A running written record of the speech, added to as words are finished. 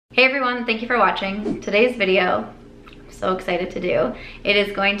Hey everyone, thank you for watching. Today's video, I'm so excited to do. It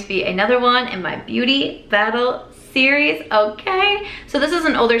is going to be another one in my beauty battle series, okay? So this is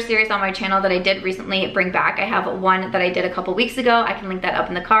an older series on my channel that I did recently bring back. I have one that I did a couple weeks ago. I can link that up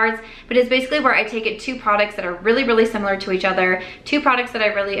in the cards, but it's basically where I take it two products that are really similar to each other, two products that I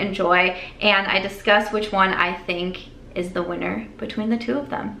really enjoy, and I discuss which one I think is the winner between the two of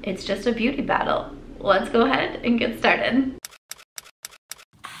them. It's just a beauty battle. Let's go ahead and get started.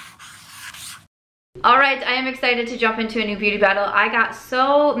 All right, I am excited to jump into a new beauty battle. I got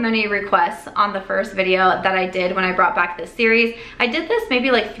so many requests on the first video that I did when I brought back this series. I did this maybe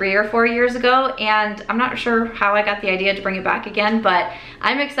like 3 or 4 years ago, and I'm not sure how I got the idea to bring it back again, but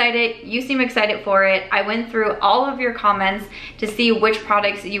I'm excited. You seem excited for it. I went through all of your comments to see which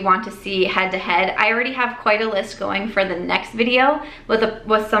products you want to see head to head. I already have quite a list going for the next video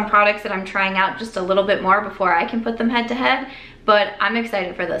with some products that I'm trying out just a little bit more before I can put them head to head. But I'm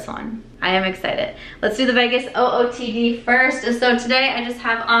excited for this one. I am excited. Let's do the Vegas OOTD first. So today I just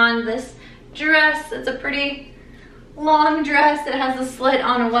have on this dress. It's a pretty long dress. It has a slit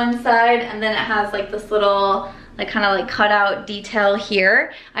on one side, and then it has like this little kind of cutout detail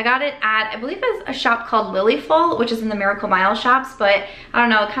here. I got it at, I believe it's a shop called Lilyful, which is in the Miracle Mile shops, but I don't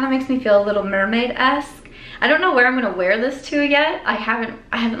know, it kind of makes me feel a little mermaid-esque. I don't know where I'm gonna wear this to yet. I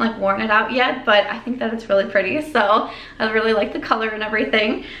haven't like worn it out yet, but I think that it's really pretty. So I really like the color and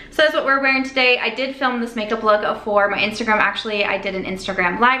everything. So that's what we're wearing today. I did film this makeup look for my Instagram. Actually, I did an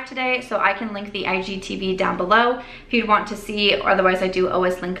Instagram live today, so I can link the IGTV down below if you'd want to see, or otherwise I do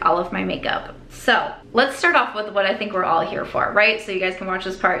always link all of my makeup. So let's start off with what I think we're all here for, right? So you guys can watch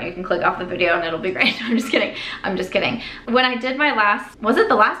this part and you can click off the video and it'll be great. I'm just kidding. I'm just kidding. When I did my last, was it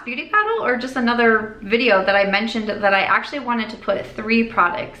the last beauty battle or just another video that I mentioned that I actually wanted to put 3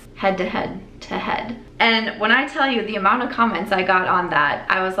 products head to head. And when I tell you the amount of comments I got on that,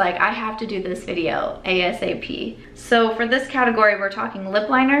 I was like, I have to do this video ASAP. So for this category, we're talking lip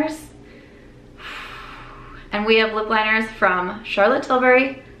liners. And we have lip liners from Charlotte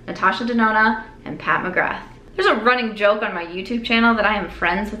Tilbury, Natasha, Denona, and Pat McGrath. There's a running joke on my YouTube channel that I am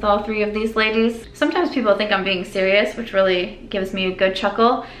friends with all 3 of these ladies. Sometimes people think I'm being serious, which really gives me a good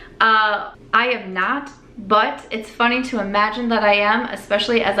chuckle. I am not, but it's funny to imagine that I am,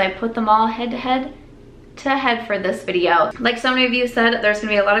 especially as I put them all head to head for this video. Like so many of you said, there's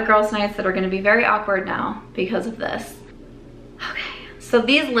gonna be a lot of girls' nights that are gonna be very awkward now because of this. Okay, so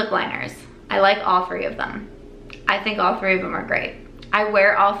these lip liners, I like all 3 of them. I think all 3 of them are great. I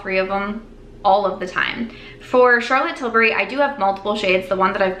wear all 3 of them all of the time. For Charlotte Tilbury, I do have multiple shades. The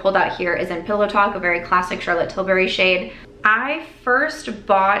one that I've pulled out here is in Pillow Talk, a very classic Charlotte Tilbury shade. I first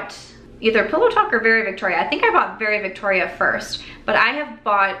bought either Pillow Talk or Very Victoria. I think I bought Very Victoria first, but I have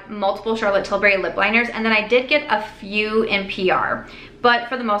bought multiple Charlotte Tilbury lip liners, and then I did get a few in PR. But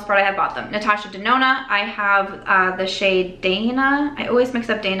for the most part, I have bought them. Natasha Denona, I have the shade Dana. I always mix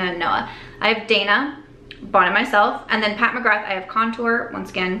up Dana and Noah. I have Dana. Bought it myself. And then Pat McGrath, I have Contour,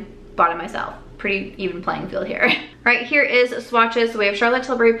 once again, bought it myself. Pretty even playing field here. Right, here is swatches. So we have Charlotte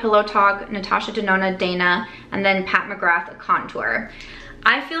Tilbury, Pillow Talk, Natasha Denona, Dana, and then Pat McGrath, Contour.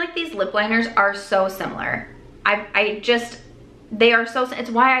 I feel like these lip liners are so similar. They are so, it's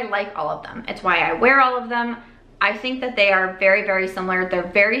why I like all of them. It's why I wear all of them. I think that they are very similar. They're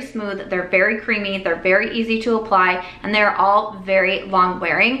very smooth, they're very creamy, they're very easy to apply, and they're all very long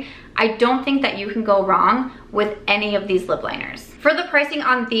wearing. I don't think that you can go wrong with any of these lip liners. For the pricing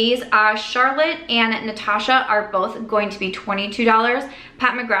on these, Charlotte and Natasha are both going to be $22.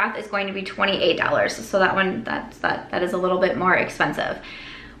 Pat McGrath is going to be $28. So that one, that is a little bit more expensive.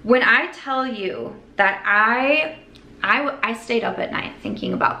 When I tell you that I stayed up at night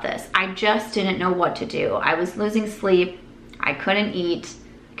thinking about this. I just didn't know what to do. I was losing sleep. I couldn't eat.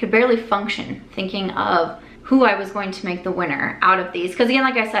 I could barely function thinking of who I was going to make the winner out of these. Because again,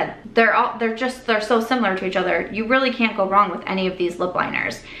 like I said, they're so similar to each other. You really can't go wrong with any of these lip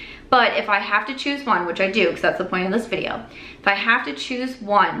liners. But if I have to choose one, which I do because that's the point of this video, if I have to choose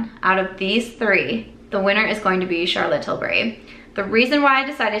one out of these 3, the winner is going to be Charlotte Tilbury. The reason why I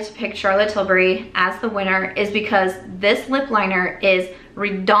decided to pick Charlotte Tilbury as the winner is because this lip liner is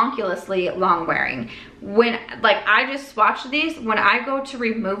redonkulously long wearing. When, I just swatched these, when I go to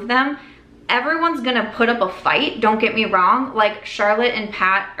remove them, everyone's gonna put up a fight, don't get me wrong. Like Charlotte and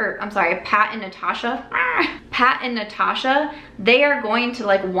Pat, or I'm sorry, Pat and Natasha. Pat and Natasha, they are going to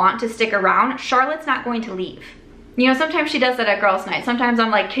want to stick around. Charlotte's not going to leave. You know, sometimes she does that at girls' night. Sometimes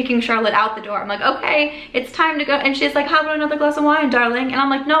I'm kicking Charlotte out the door. I'm like, okay, it's time to go. And she's like, how about another glass of wine, darling? And I'm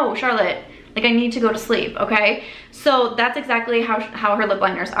like, no, Charlotte, Like, I need to go to sleep, okay? So that's exactly how her lip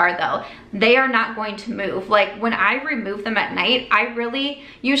liners are though. They are not going to move. Like, when I remove them at night, I really,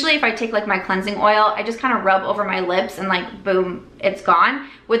 usually if I take like my cleansing oil, I just kind of rub over my lips and like, boom, it's gone.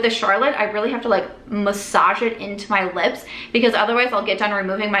 With the Charlotte, I really have to like massage it into my lips, because otherwise I'll get done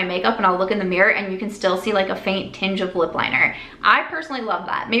removing my makeup and I'll look in the mirror and you can still see like a faint tinge of lip liner. I personally love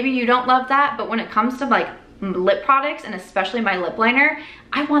that. Maybe you don't love that, but when it comes to like lip products, and especially my lip liner,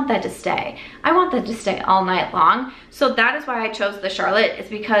 I want that to stay. I want that to stay all night long. So that is why I chose the Charlotte. It's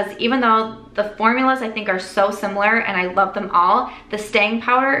because even though the formulas I think are so similar and I love them all, the staying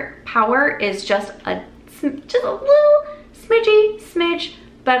power is just a little smidge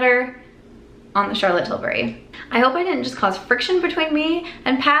better on the Charlotte Tilbury. I hope I didn't just cause friction between me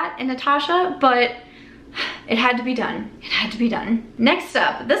and Pat and Natasha, but it had to be done. It had to be done. Next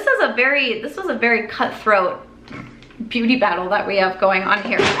up, this was a very cutthroat beauty battle that we have going on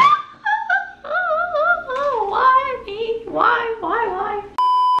here. Why me? Why?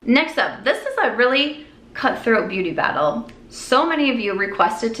 Next up, this is a really cutthroat beauty battle. So many of you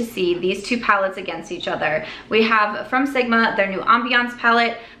requested to see these two palettes against each other. We have from Sigma their new Ambiance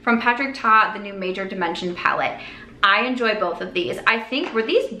palette, from Patrick Ta the new Major Dimension palette. I enjoy both of these. I think, were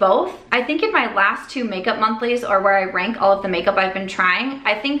these both? I think in my last two makeup monthlies, or where I rank all of the makeup I've been trying,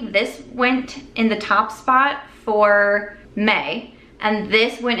 I think this went in the top spot for May, and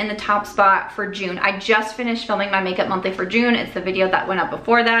this went in the top spot for June. I just finished filming my makeup monthly for June. It's the video that went up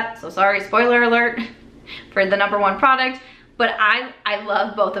before that, so sorry, spoiler alert for the #1 product. But I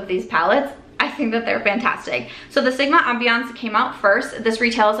love both of these palettes. I think that they're fantastic. So the Sigma Ambiance came out first. This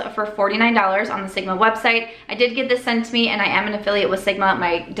retails for $49 on the Sigma website. I did get this sent to me, and I am an affiliate with Sigma.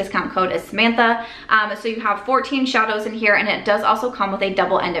 My discount code is Samantha. So you have 14 shadows in here, and it does also come with a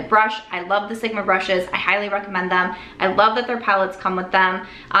double-ended brush. I love the Sigma brushes. I highly recommend them. I love that their palettes come with them.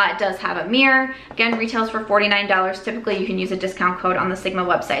 It does have a mirror. Again, retails for $49. Typically, you can use a discount code on the Sigma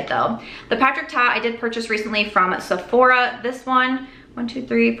website though. The Patrick Ta I did purchase recently from Sephora. This one, 1, 2,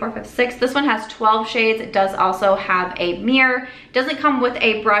 3, 4, 5, 6. This one has 12 shades. It does also have a mirror. Doesn't come with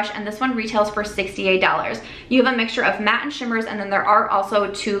a brush, and this one retails for $68. You have a mixture of matte and shimmers, and then there are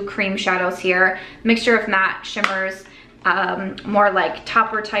also 2 cream shadows here. Mixture of matte, shimmers, more like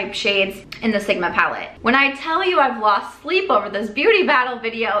topper type shades in the Sigma palette. When I tell you I've lost sleep over this beauty battle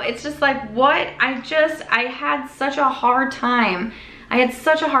video, it's just like, what? I had such a hard time. I had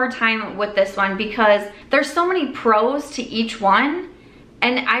such a hard time with this one because there's so many pros to each one.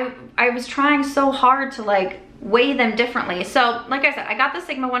 And I was trying so hard to like weigh them differently. So like I said, I got the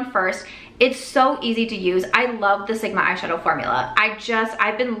Sigma one first. It's so easy to use. I love the Sigma eyeshadow formula.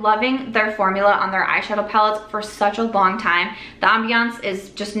 I've been loving their formula on their eyeshadow palettes for such a long time. The Ambiance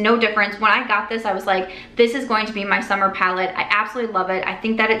is just no difference. When I got this, I was like, this is going to be my summer palette. I absolutely love it. I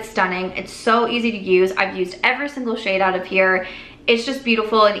think that it's stunning. It's so easy to use. I've used every single shade out of here. It's just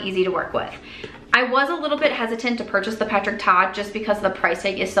beautiful and easy to work with. I was a little bit hesitant to purchase the Patrick Ta just because the price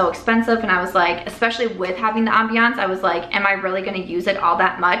tag is so expensive, and I was like, especially with having the Ambiance, I was like, am I really gonna use it all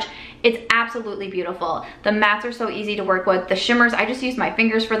that much? It's absolutely beautiful. The mattes are so easy to work with. The shimmers, I just use my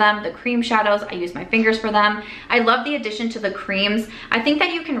fingers for them. The cream shadows, I use my fingers for them. I love the addition to the creams. I think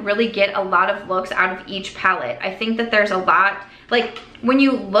that you can really get a lot of looks out of each palette. I think that there's a lot, like when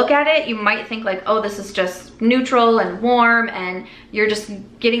you look at it, you might think like, oh, this is just neutral and warm and you're just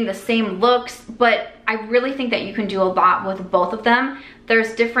getting the same looks, but I really think that you can do a lot with both of them.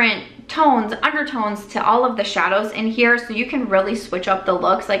 There's different tones, undertones to all of the shadows in here, so you can really switch up the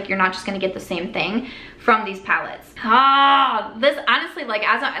looks. Like, you're not just gonna get the same thing from these palettes. This honestly, like,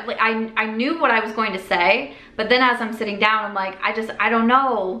 I knew what I was going to say, but then as I'm sitting down, I'm like, I don't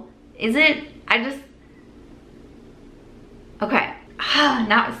know. Is it? Okay.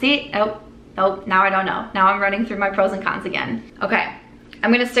 Now, see, oh, now I don't know. Now I'm running through my pros and cons again. Okay,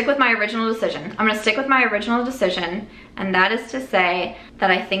 I'm gonna stick with my original decision. And that is to say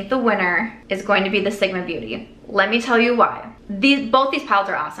that I think the winner is going to be the Sigma Beauty. Let me tell you why. Both these palettes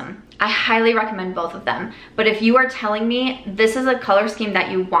are awesome. I highly recommend both of them. But if you are telling me this is a color scheme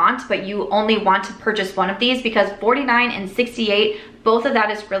that you want, but you only want to purchase one of these because $49 and $68, both of that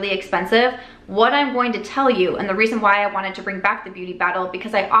is really expensive, what I'm going to tell you, and the reason why I wanted to bring back the beauty battle,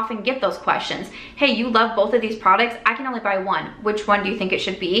 because I often get those questions. Hey, you love both of these products, I can only buy one. Which one do you think it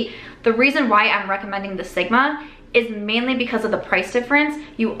should be? The reason why I'm recommending the Sigma is mainly because of the price difference.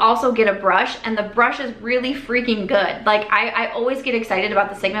 You also get a brush, and the brush is really freaking good. Like I always get excited about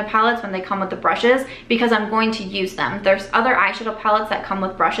the Sigma palettes when they come with the brushes because I'm going to use them. There's other eyeshadow palettes that come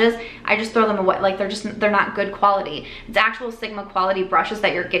with brushes. I just throw them away. Like they're not good quality. It's actual Sigma quality brushes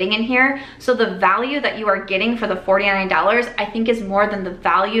that you're getting in here. So the value that you are getting for the $49, I think, is more than the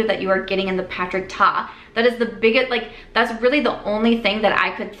value that you are getting in the Patrick Ta. That is the biggest, like, that's really the only thing that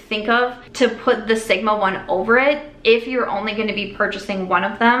I could think of to put the Sigma one over it. If you're only going to be purchasing one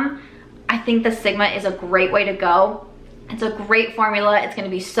of them, I think the Sigma is a great way to go. It's a great formula. It's going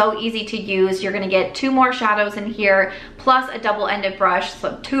to be so easy to use. You're going to get 2 more shadows in here, plus a double-ended brush,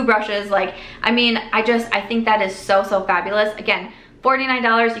 so 2 brushes. Like, I mean, I think that is so fabulous. Again,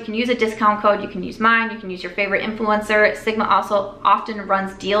 $49, you can use a discount code, you can use mine, you can use your favorite influencer. Sigma also often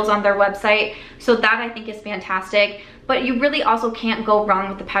runs deals on their website, so that I think is fantastic. But you really also can't go wrong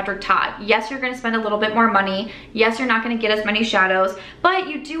with the Patrick Ta. Yes, you're gonna spend a little bit more money. Yes, you're not gonna get as many shadows, but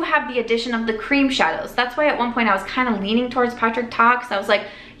you do have the addition of the cream shadows. That's why at one point I was kind of leaning towards Patrick Ta, because I was like,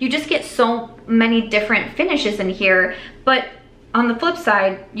 you just get so many different finishes in here. But on the flip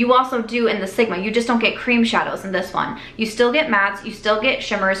side, you also do in the Sigma. You just don't get cream shadows in this one. You still get mattes, you still get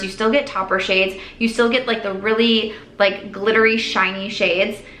shimmers, you still get topper shades, you still get like the really like glittery, shiny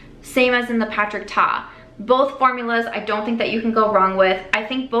shades, same as in the Patrick Ta. Both formulas, I don't think that you can go wrong with. I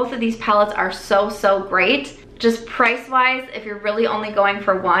think both of these palettes are so great. Just price-wise, if you're really only going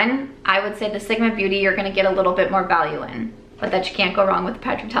for one, I would say the Sigma Beauty you're gonna get a little bit more value in. But that you can't go wrong with the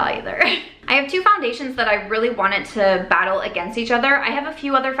Patrick Ta either. I have 2 foundations that I really wanted to battle against each other. I have a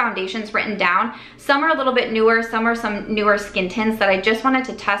few other foundations written down. Some are a little bit newer, some are some newer skin tints that I just wanted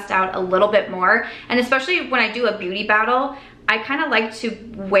to test out a little bit more. And especially when I do a beauty battle, I kind of like to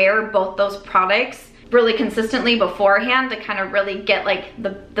wear both those products really consistently beforehand to kind of really get like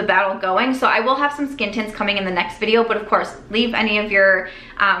the battle going. So I will have some skin tints coming in the next video, but of course leave any of your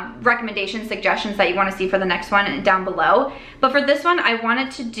recommendations, suggestions that you want to see for the next one down below. But for this one, I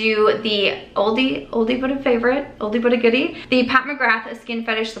wanted to do the oldie but a favorite, oldie but a goodie, the Pat McGrath Skin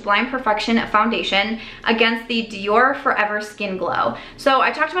Fetish Sublime Perfection Foundation against the Dior Forever Skin Glow. So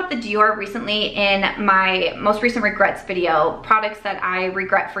I talked about the Dior recently in my most recent regrets video, products that I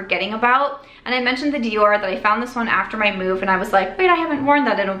regret forgetting about. And I mentioned the Dior, that I found this one after my move, and I was like, wait, I haven't worn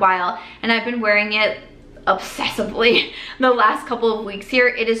that in a while. And I've been wearing it obsessively the last couple of weeks here.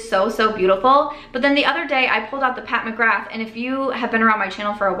 It is so beautiful. But then the other day I pulled out the Pat McGrath, and if you have been around my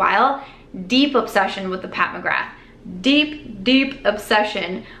channel for a while, deep obsession with the Pat McGrath. Deep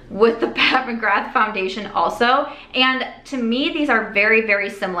obsession with the Pat McGrath foundation also. And to me, these are very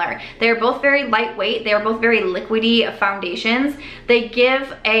similar. They're both very lightweight. They are both very liquidy foundations. They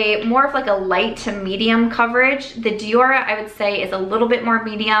give a more of like a light to medium coverage. The Dior, I would say, is a little bit more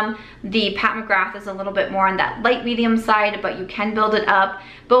medium. The Pat McGrath is a little bit more on that light medium side, but you can build it up.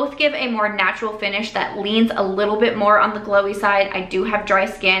 Both give a more natural finish that leans a little bit more on the glowy side. I do have dry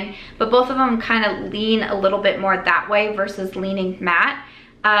skin, but both of them kind of lean a little bit more that way versus leaning matte.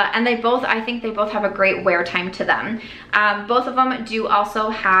 And they both, I think they both have a great wear time to them. Both of them do also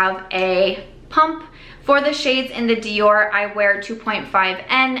have a pump. For the shades in the Dior, I wear 2.5N,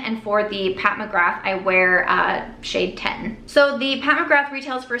 and for the Pat McGrath, I wear shade 10. So the Pat McGrath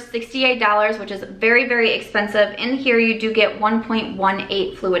retails for $68, which is very expensive. In here, you do get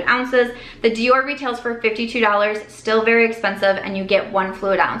 1.18 fluid ounces. The Dior retails for $52, still very expensive, and you get 1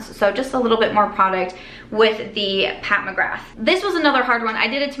 fluid ounce. So just a little bit more product with the Pat McGrath. This was another hard one. I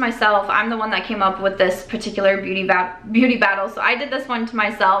did it to myself. I'm the one that came up with this particular beauty battle, so I did this one to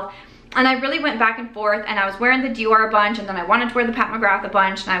myself. And I really went back and forth, and I was wearing the Dior a bunch, and then I wanted to wear the Pat McGrath a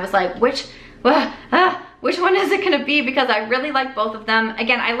bunch, and I was like, which one is it gonna be? Because I really like both of them.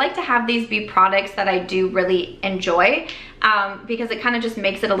 Again, I like to have these be products that I do really enjoy, because it kind of just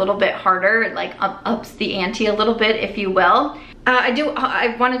makes it a little bit harder, like ups the ante a little bit, if you will.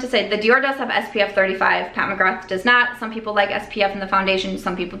 I wanted to say the Dior does have SPF 35, Pat McGrath does not. Some people like SPF in the foundation,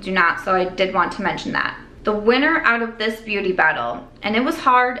 some people do not, so I did want to mention that. The winner out of this beauty battle, and it was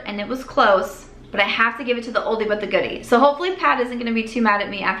hard and it was close, but I have to give it to the oldie but the goodie. So hopefully Pat isn't gonna be too mad at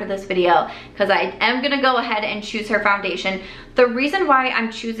me after this video, because I am gonna go ahead and choose her foundation. The reason why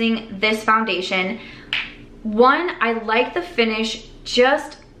I'm choosing this foundation, one, I like the finish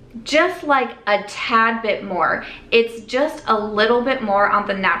just like a tad bit more. It's just a little bit more on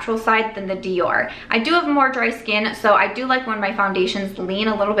the natural side than the Dior. I do have more dry skin, so I do like when my foundations lean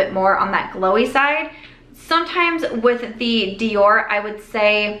a little bit more on that glowy side. Sometimes with the Dior, I would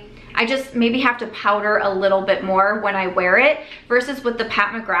say I just maybe have to powder a little bit more when I wear it, versus with the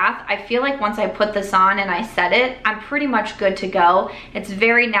Pat McGrath, I feel like once I put this on and I set it, I'm pretty much good to go. It's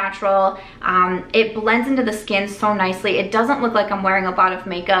very natural. It blends into the skin so nicely. It doesn't look like I'm wearing a lot of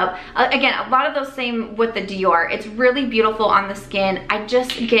makeup. Again, a lot of those same with the Dior. It's really beautiful on the skin. I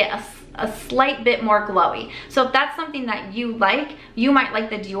just get a slight bit more glowy. So if that's something that you like, you might like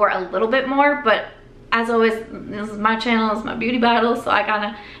the Dior a little bit more, but as always, this is my channel, it's my beauty battle, so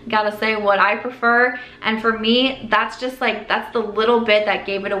I gotta say what I prefer. And for me, that's just like, that's the little bit that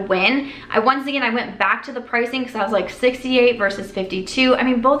gave it a win. Once again, I went back to the pricing because I was like 68 versus 52. I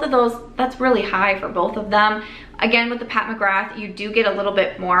mean, both of those, that's really high for both of them. Again, with the Pat McGrath, you do get a little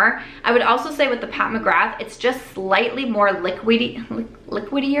bit more. I would also say with the Pat McGrath, it's just slightly more liquidier.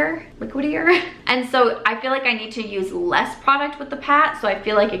 And so I feel like I need to use less product with the Pat, so I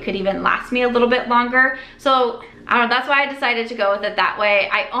feel like it could even last me a little bit longer. So I don't know, that's why I decided to go with it that way.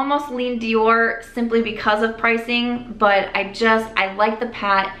 I almost leaned Dior simply because of pricing, but I like the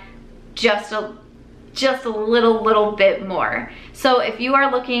Pat just a little bit more. So if you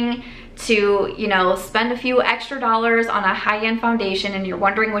are looking to, you know, spend a few extra dollars on a high-end foundation and you're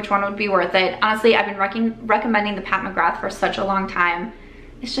wondering which one would be worth it, honestly, I've been recommending the Pat McGrath for such a long time.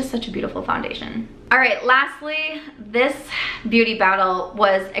 It's just such a beautiful foundation. All right, lastly, this beauty battle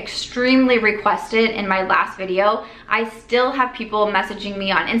was extremely requested in my last video. I still have people messaging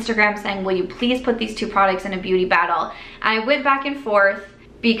me on Instagram saying, will you please put these two products in a beauty battle? And I went back and forth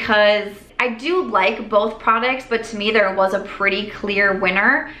because I do like both products, but to me there was a pretty clear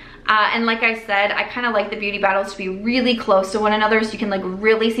winner. And like I said, I kind of like the beauty battles to be really close to one another so you can like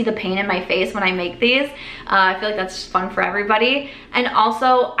really see the pain in my face when I make these. I feel like that's just fun for everybody. And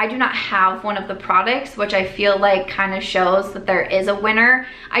also, I do not have one of the products, which I feel like kind of shows that there is a winner.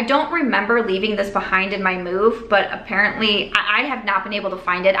 I don't remember leaving this behind in my move, but apparently I have not been able to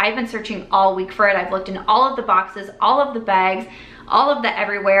find it. I've been searching all week for it. I've looked in all of the boxes, all of the bags, all of the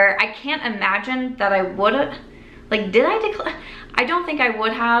everywhere. I can't imagine that I would have, like, did I declare? I don't think I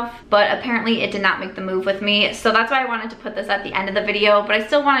would have, but apparently it did not make the move with me. So that's why I wanted to put this at the end of the video, but I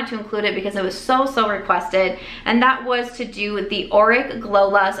still wanted to include it because it was so requested. And that was to do the Auric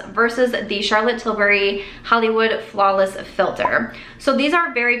Glowless versus the Charlotte Tilbury Hollywood Flawless Filter. So these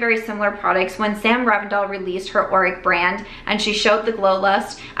are very similar products. When Sam Ravindal released her Auric brand and she showed the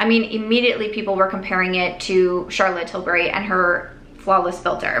Glowless, I mean, immediately people were comparing it to Charlotte Tilbury and her Flawless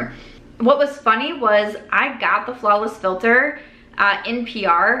Filter. What was funny was I got the Flawless Filter in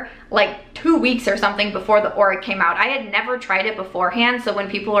PR like 2 weeks or something before the Auric came out. I had never tried it beforehand, so when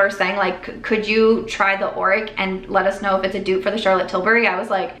people are saying like, could you try the Auric and let us know if it's a dupe for the Charlotte Tilbury, I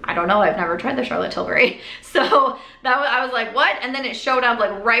was like, I don't know, I've never tried the Charlotte Tilbury. So I was like, what? And then it showed up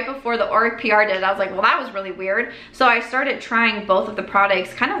like right before the Auric PR did. I was like, well, that was really weird. So I started trying both of the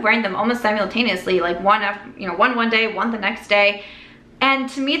products, kind of wearing them almost simultaneously, like one after, you know, one day, one the next day. And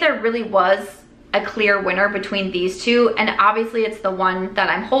to me, there really was a clear winner between these two, and obviously it's the one that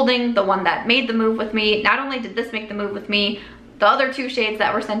I'm holding, the one that made the move with me. Not only did this make the move with me, the other two shades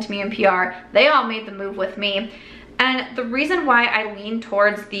that were sent to me in PR, they all made the move with me. And the reason why I lean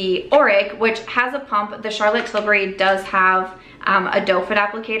towards the Auric, which has a pump, the Charlotte Tilbury does have a doe foot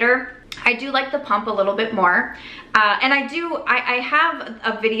applicator. I do like the pump a little bit more. And I have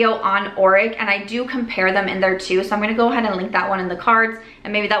a video on Auric and I do compare them in there too. So I'm gonna go ahead and link that one in the cards,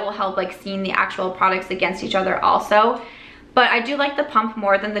 and maybe that will help like seeing the actual products against each other also. But I do like the pump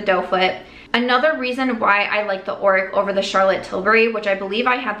more than the doe foot. Another reason why I like the Auric over the Charlotte Tilbury, which I believe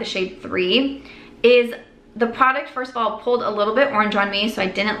I have the shade 3, is the product, first of all, pulled a little bit orange on me, so I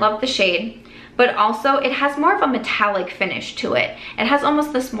didn't love the shade. But also it has more of a metallic finish to it. It has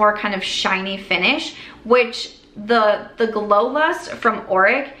almost this more kind of shiny finish, which the Glow Lust from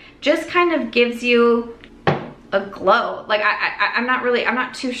Auric just kind of gives you a glow. Like I'm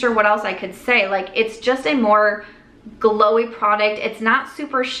not too sure what else I could say. Like, it's just a more glowy product. It's not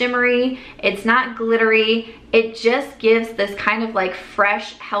super shimmery, it's not glittery. It just gives this kind of like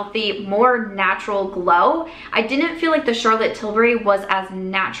fresh, healthy, more natural glow. I didn't feel like the Charlotte Tilbury was as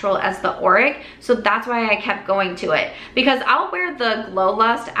natural as the Auric, so that's why I kept going to it. Because I'll wear the Glow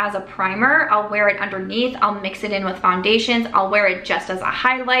Lust as a primer, I'll wear it underneath, I'll mix it in with foundations, I'll wear it just as a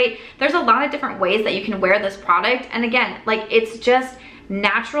highlight. There's a lot of different ways that you can wear this product, and again, like, it's just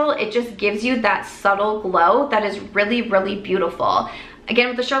natural. It just gives you that subtle glow that is really beautiful. Again,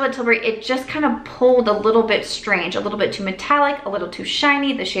 with the Charlotte Tilbury, it just kind of pulled a little bit strange, a little bit too metallic, a little too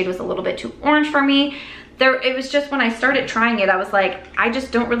shiny. The shade was a little bit too orange for me. It was just, when I started trying it, I was like, I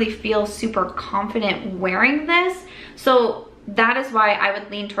just don't really feel super confident wearing this. So that is why I would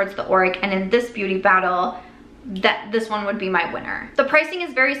lean towards the Auric. And in this beauty battle, that this one would be my winner. The pricing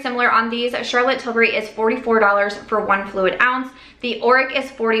is very similar on these. Charlotte Tilbury is $44 for 1 fluid ounce. The Auric is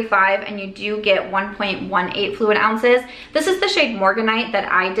 $45 and you do get 1.18 fluid ounces. This is the shade Morganite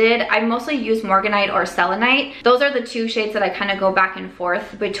that I did. I mostly use Morganite or Selenite. Those are the two shades that I kind of go back and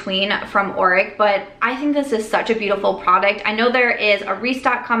forth between from Auric, but I think this is such a beautiful product. I know there is a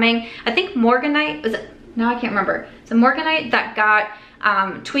restock coming. I think Morganite, is it? No, I can't remember. It's a Morganite that got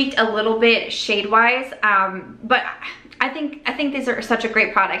tweaked a little bit shade-wise, but I think these are such a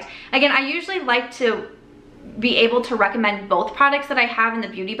great product. Again, I usually like to be able to recommend both products that I have in the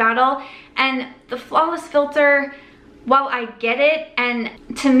beauty battle, and the Flawless filter, while I get it, and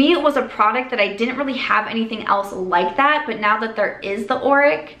to me it was a product that I didn't really have anything else like that, but now that there is the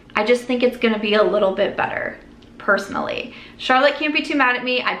Auric, I just think it's gonna be a little bit better, personally. Charlotte can't be too mad at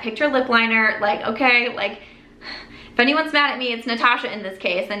me. I picked her lip liner, like, okay, like, if anyone's mad at me, it's Natasha in this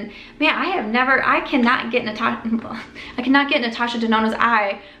case. And man, I cannot get Natasha Denona's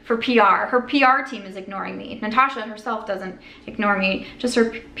eye for PR. Her PR team is ignoring me. Natasha herself doesn't ignore me, just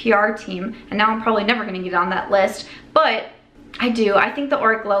her PR team. And now I'm probably never gonna get on that list. But I do. I think the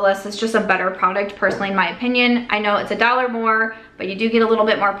Auric Lawless is just a better product, personally, in my opinion. I know it's $1 more, but you do get a little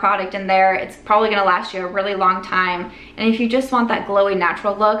bit more product in there. It's probably gonna last you a really long time. And if you just want that glowy,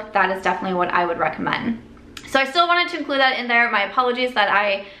 natural look, that is definitely what I would recommend. So I still wanted to include that in there. My apologies that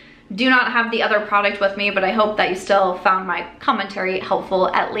I do not have the other product with me, but I hope that you still found my commentary helpful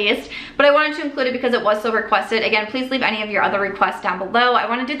at least. But I wanted to include it because it was so requested. Again, please leave any of your other requests down below. I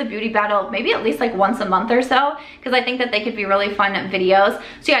want to do the beauty battle maybe at least like once a month or so, because I think that they could be really fun videos.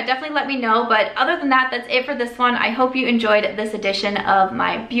 So yeah, definitely let me know. But other than that, that's it for this one. I hope you enjoyed this edition of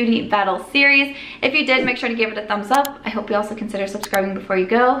my beauty battle series. If you did, make sure to give it a thumbs up. I hope you also consider subscribing before you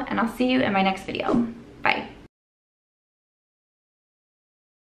go, and I'll see you in my next video. Bye.